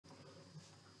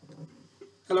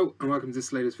Hello and welcome to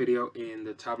this latest video in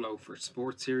the Tableau for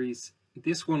Sports series.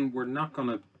 This one we're not going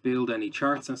to build any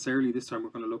charts necessarily. This time we're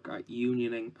going to look at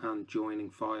unioning and joining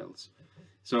files.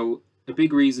 So a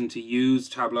big reason to use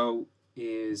Tableau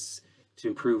is to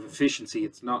improve efficiency.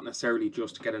 It's not necessarily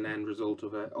just to get an end result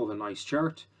of a nice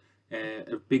chart.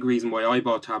 A big reason why I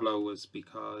bought Tableau was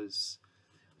because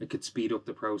it could speed up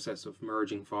the process of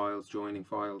merging files, joining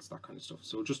files, that kind of stuff.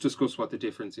 So we'll just discuss what the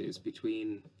difference is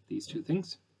between these two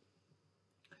things.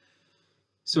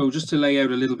 So just to lay out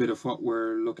a little bit of what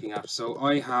we're looking at. So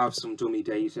I have some dummy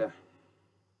data.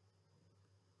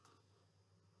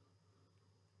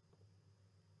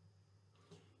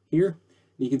 Here,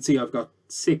 you can see I've got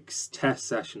 6 test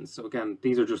sessions. So again,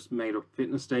 these are just made up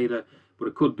fitness data, but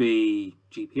it could be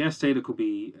GPS data, it could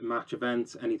be match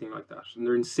events, anything like that. And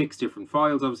they're in 6 different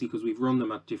files, obviously, because we've run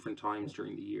them at different times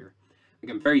during the year.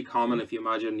 Again, very common if you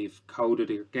imagine you've coded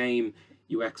your game,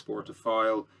 you export a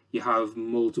file, you have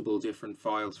multiple different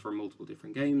files for multiple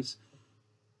different games.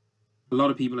 A lot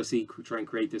of people I see try and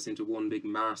create this into one big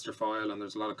master file, and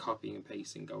there's a lot of copying and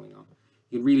pasting going on.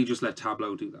 You can really just let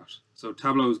Tableau do that. So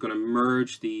Tableau is going to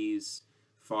merge these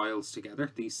files together,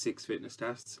 these 6 fitness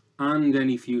tests, and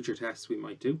any future tests we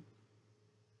might do.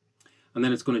 And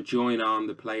then it's going to join on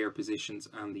the player positions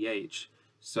and the age.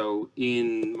 So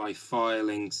in my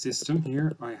filing system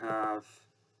here, I have,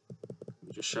 let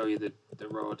me just show you the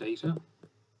raw data.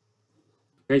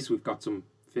 Okay, so we've got some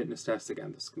fitness tests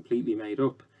again that's completely made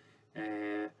up.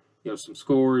 Some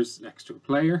scores next to a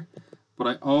player. But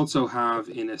I also have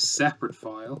in a separate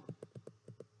file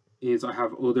I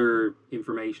have other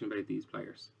information about these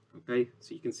players. Okay,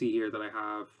 so you can see here that I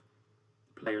have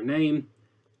the player name,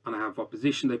 and I have what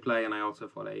position they play, and I also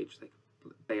have what age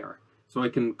they are. So I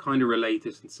can kind of relate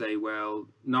this and say, well,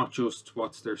 not just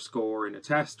what's their score in a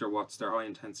test or what's their high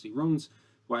intensity runs,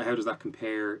 how does that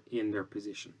compare in their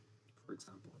position, for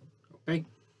example. Okay,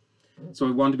 so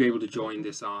I want to be able to join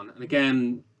this on. And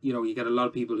again, you get a lot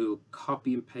of people who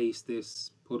copy and paste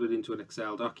this, put it into an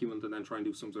Excel document, and then try and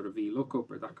do some sort of VLOOKUP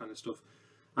or that kind of stuff.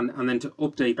 And then to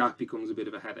update that becomes a bit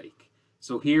of a headache.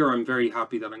 So here I'm very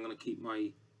happy that I'm going to keep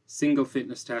my single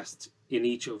fitness test in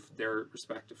each of their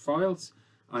respective files.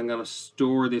 I'm going to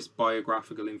store this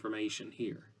biographical information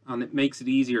here, and it makes it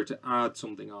easier to add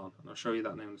something on, and I'll show you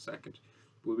that now in a second.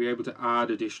 We'll be able to add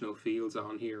additional fields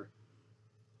on here,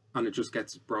 and it just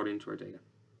gets brought into our data.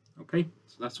 Okay,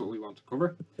 so that's what we want to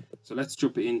cover. So let's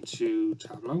jump into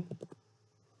Tableau,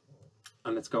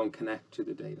 and let's go and connect to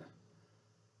the data.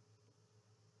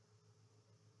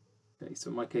 Okay, so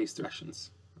in my case,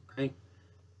 sessions. Okay,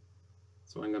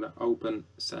 so I'm going to open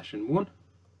session 1.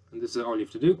 And this is all you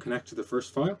have to do, connect to the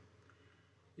first file.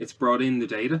 It's brought in the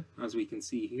data, as we can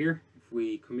see here. If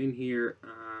we come in here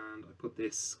and I put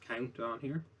this count on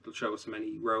here, it'll show us how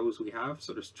many rows we have.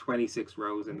 So there's 26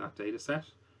 rows in that data set.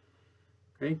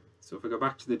 Okay, so if I go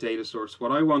back to the data source,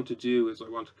 what I want to do is I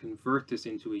want to convert this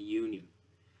into a union.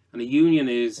 And a union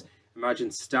is,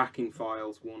 imagine stacking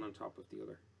files one on top of the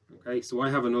other. Okay, so I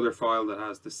have another file that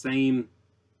has the same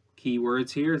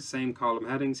keywords here, same column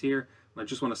headings here, and I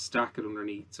just want to stack it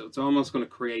underneath. So it's almost going to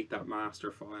create that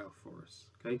master file for us.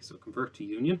 Okay, so convert to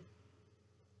union.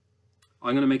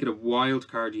 I'm going to make it a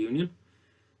wildcard union.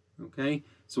 Okay,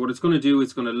 so what it's going to do,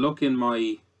 it's going to look in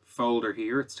my folder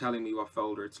here. It's telling me what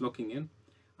folder it's looking in.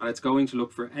 And it's going to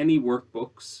look for any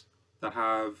workbooks that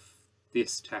have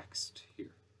this text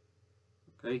here.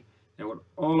 Okay, now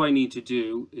all I need to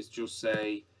do is just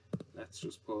say, let's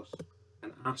just put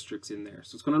an asterisk in there.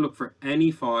 So it's going to look for any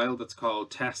file that's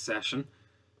called test session.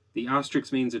 The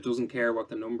asterisk means it doesn't care what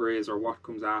the number is or what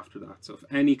comes after that. So if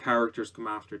any characters come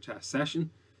after test session,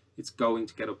 it's going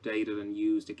to get updated and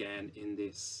used again in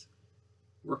this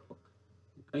workbook.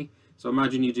 Okay, so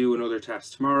imagine you do another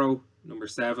test tomorrow, number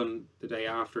 7, the day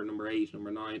after, number 8,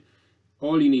 number 9.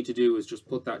 All you need to do is just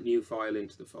put that new file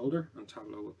into the folder and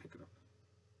Tableau will pick it up.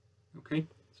 Okay,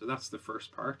 so that's the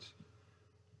first part.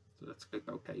 So let's click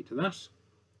OK to that.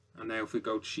 And now if we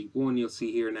go to sheet 1, you'll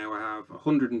see here now I have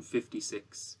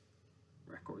 156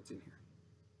 records in here.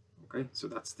 Okay, so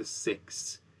that's the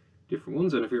 6 different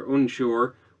ones. And if you're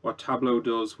unsure what Tableau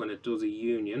does when it does a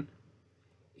union,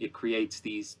 it creates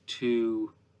these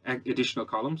 2 additional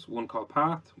columns, one called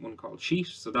path, one called sheet.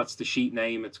 So that's the sheet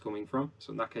name it's coming from.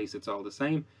 So in that case, it's all the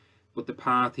same. But the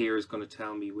path here is going to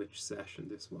tell me which session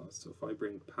this was. So if I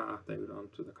bring path out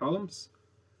onto the columns,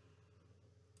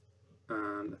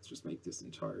 and let's just make this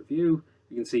entire view,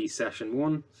 you can see session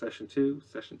 1, session 2,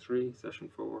 session 3, session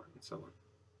 4, and so on.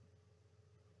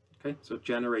 Okay, so it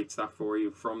generates that for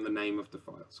you from the name of the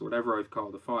file. So whatever I've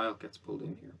called the file gets pulled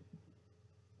in here.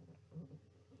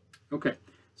 Okay,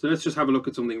 So let's just have a look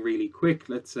at something really quick.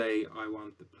 Let's say I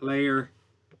want the player.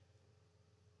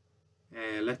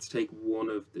 Let's take one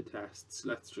of the tests.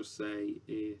 Let's just say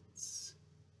it's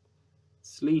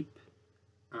sleep,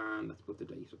 and let's put the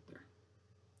date up there.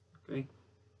 Okay,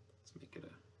 let's make it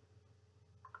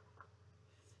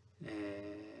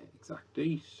a exact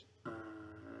date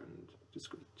and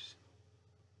discrete.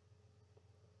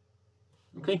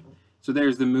 Okay, so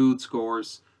there's the mood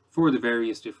scores for the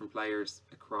various different players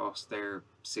across their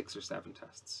 6 or 7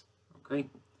 tests. Okay,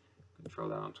 control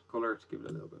that onto color to give it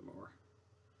a little bit more.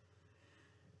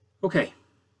 Okay,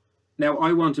 now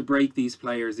I want to break these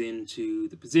players into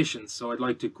the positions, so I'd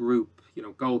like to group, you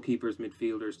know, goalkeepers,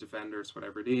 midfielders, defenders,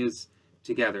 whatever it is,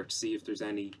 together to see if there's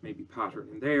any maybe pattern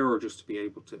in there, or just to be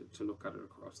able to look at it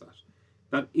across that.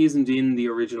 That isn't in the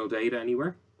original data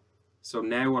anywhere, so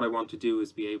now what I want to do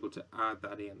is be able to add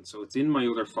that in. So it's in my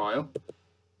other file,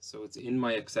 so it's in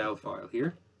my Excel file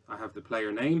here. I have the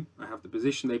player name, I have the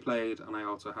position they played, and I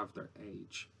also have their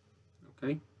age.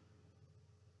 Okay.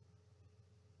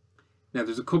 Now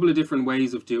there's a couple of different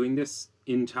ways of doing this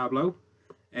in Tableau.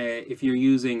 If you're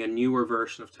using a newer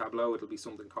version of Tableau, it'll be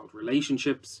something called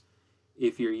relationships.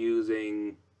 If you're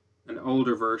using an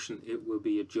older version, it will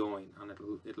be a join, and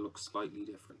it'll look slightly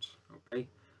different. Okay.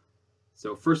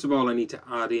 So first of all, I need to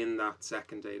add in that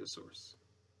second data source.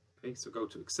 Okay, so go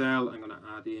to Excel. I'm going to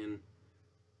add in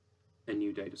a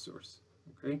new data source.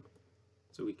 Okay,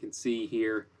 so we can see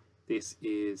here this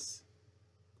is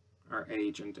our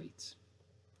age and dates.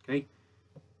 Okay.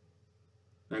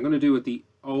 Now I'm going to do it the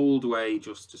old way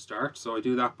just to start. So I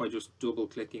do that by just double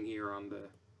clicking here on the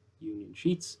union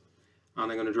sheets,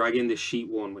 and I'm going to drag in this sheet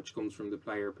 1, which comes from the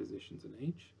player positions and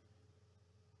age.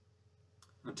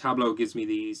 And Tableau gives me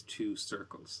these 2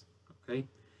 circles. Okay,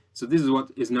 so this is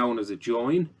what is known as a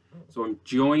join. So I'm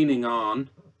joining on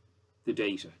the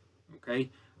data.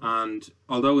 Okay, and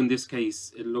although in this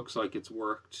case it looks like it's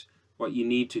worked, what you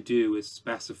need to do is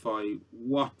specify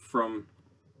what from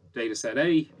dataset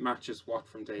A matches what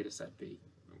from dataset B.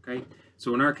 Okay,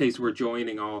 so in our case we're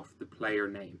joining off the player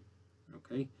name.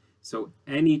 Okay, so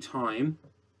anytime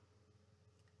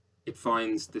it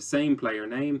finds the same player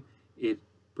name, it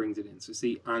brings it in. So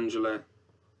see, Angela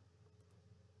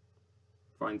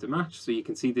finds a match. So you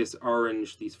can see this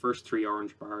orange, these first 3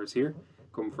 orange bars here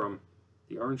come from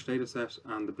the orange data set,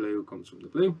 and the blue comes from the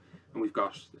blue. And we've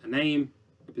got a name,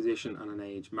 a position, and an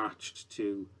age matched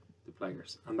to the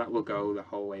players. And that will go the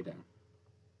whole way down.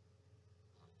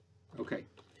 Okay,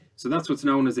 so that's what's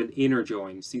known as an inner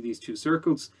join. See these 2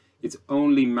 circles? It's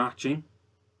only matching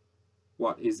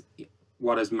what is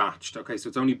matched. Okay, so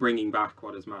it's only bringing back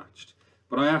what is matched.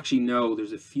 But I actually know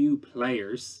there's a few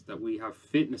players that we have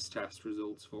fitness test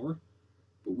results for,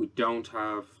 but we don't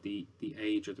have the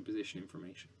age or the position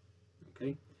information.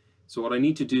 Okay, so what I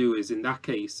need to do is, in that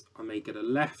case, I'll make it a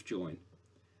left join.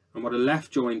 And what a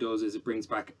left join does is it brings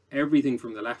back everything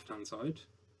from the left hand side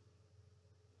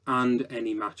and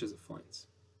any matches it finds.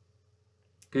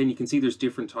 Okay, and you can see there's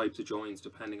different types of joins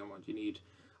depending on what you need.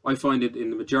 I find it in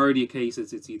the majority of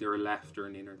cases it's either a left or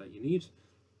an inner that you need,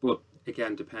 but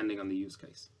again, depending on the use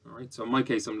case. All right, so in my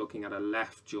case, I'm looking at a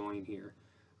left join here.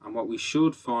 And what we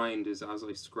should find is, as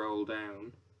I scroll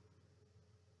down,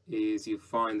 is you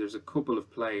find there's a couple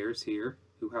of players here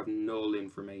who have null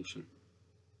information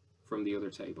from the other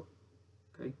table.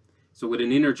 Okay, so with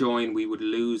an inner join, we would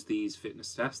lose these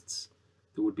fitness tests.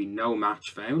 There would be no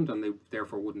match found, and they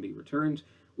therefore wouldn't be returned.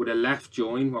 With a left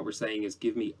join, what we're saying is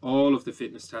give me all of the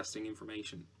fitness testing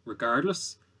information,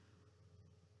 regardless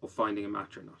of finding a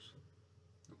match or not.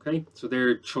 Okay, so there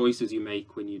are choices you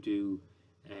make when you do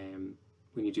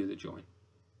the join.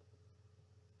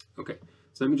 Okay,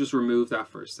 so let me just remove that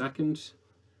for a second,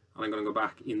 and I'm going to go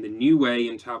back in the new way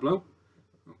in Tableau.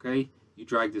 Okay, you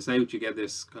drag this out, you get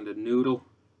this kind of noodle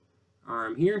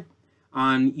arm here,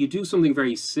 and you do something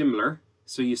very similar.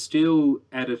 So you still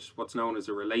edit what's known as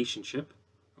a relationship.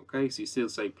 Okay, so you still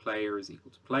say player is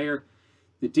equal to player.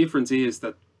 The difference is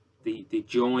that the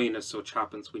join as such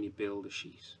happens when you build a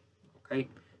sheet. Okay,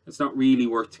 it's not really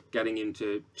worth getting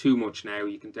into too much now.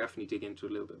 You can definitely dig into it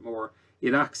a little bit more.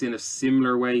 It acts in a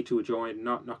similar way to a join,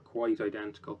 not quite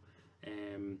identical,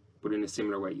 but in a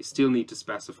similar way. You still need to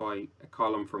specify a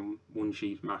column from one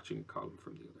sheet matching a column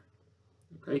from the other.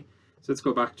 Okay, so let's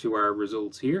go back to our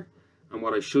results here. And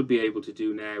what I should be able to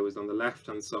do now is on the left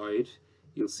hand side,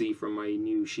 you'll see from my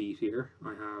new sheet here, I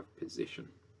have position.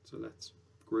 So let's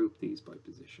group these by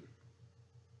position.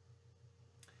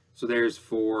 So there's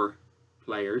 4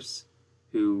 players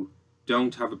who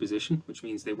don't have a position, which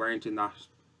means they weren't in that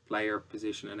player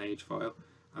position and age file.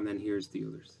 And then here's the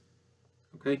others.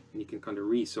 Okay, and you can kind of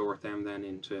resort them then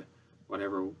into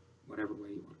whatever whatever way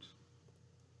you want.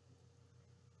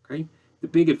 Okay. The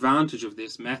big advantage of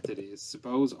this method is,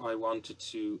 suppose I wanted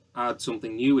to add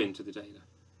something new into the data.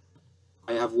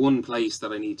 I have one place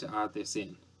that I need to add this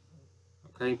in.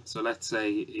 Okay, so let's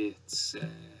say it's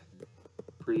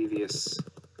previous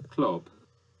club.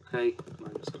 Okay, and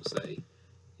I'm just going to say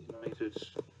United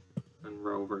and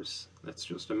Rovers. Let's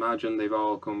just imagine they've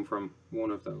all come from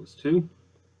one of those two.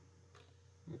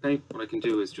 Okay, what I can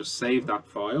do is just save that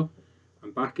file.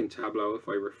 And back in Tableau, if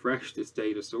I refresh this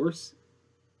data source,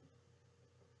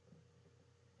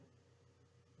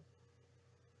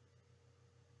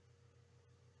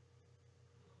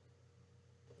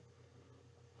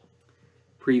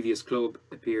 previous club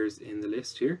appears in the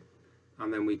list here,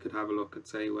 and then we could have a look and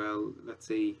say, well, let's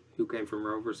see who came from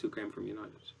Rovers, who came from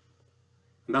United.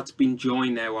 And that's been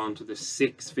joined now onto the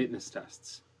 6 fitness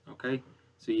tests. Okay,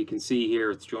 so you can see here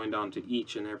it's joined onto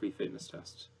each and every fitness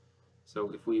test.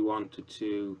 So if we wanted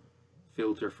to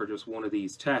filter for just one of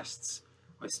these tests,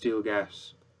 I still get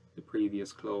the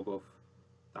previous club of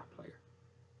that player.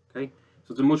 Okay,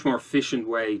 so it's a much more efficient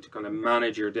way to kind of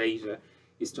manage your data,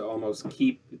 is to almost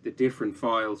keep the different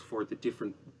files for the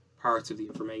different parts of the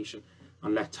information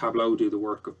and let Tableau do the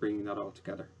work of bringing that all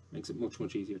together. Makes it much,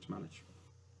 much easier to manage.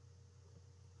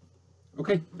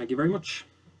 Okay, thank you very much.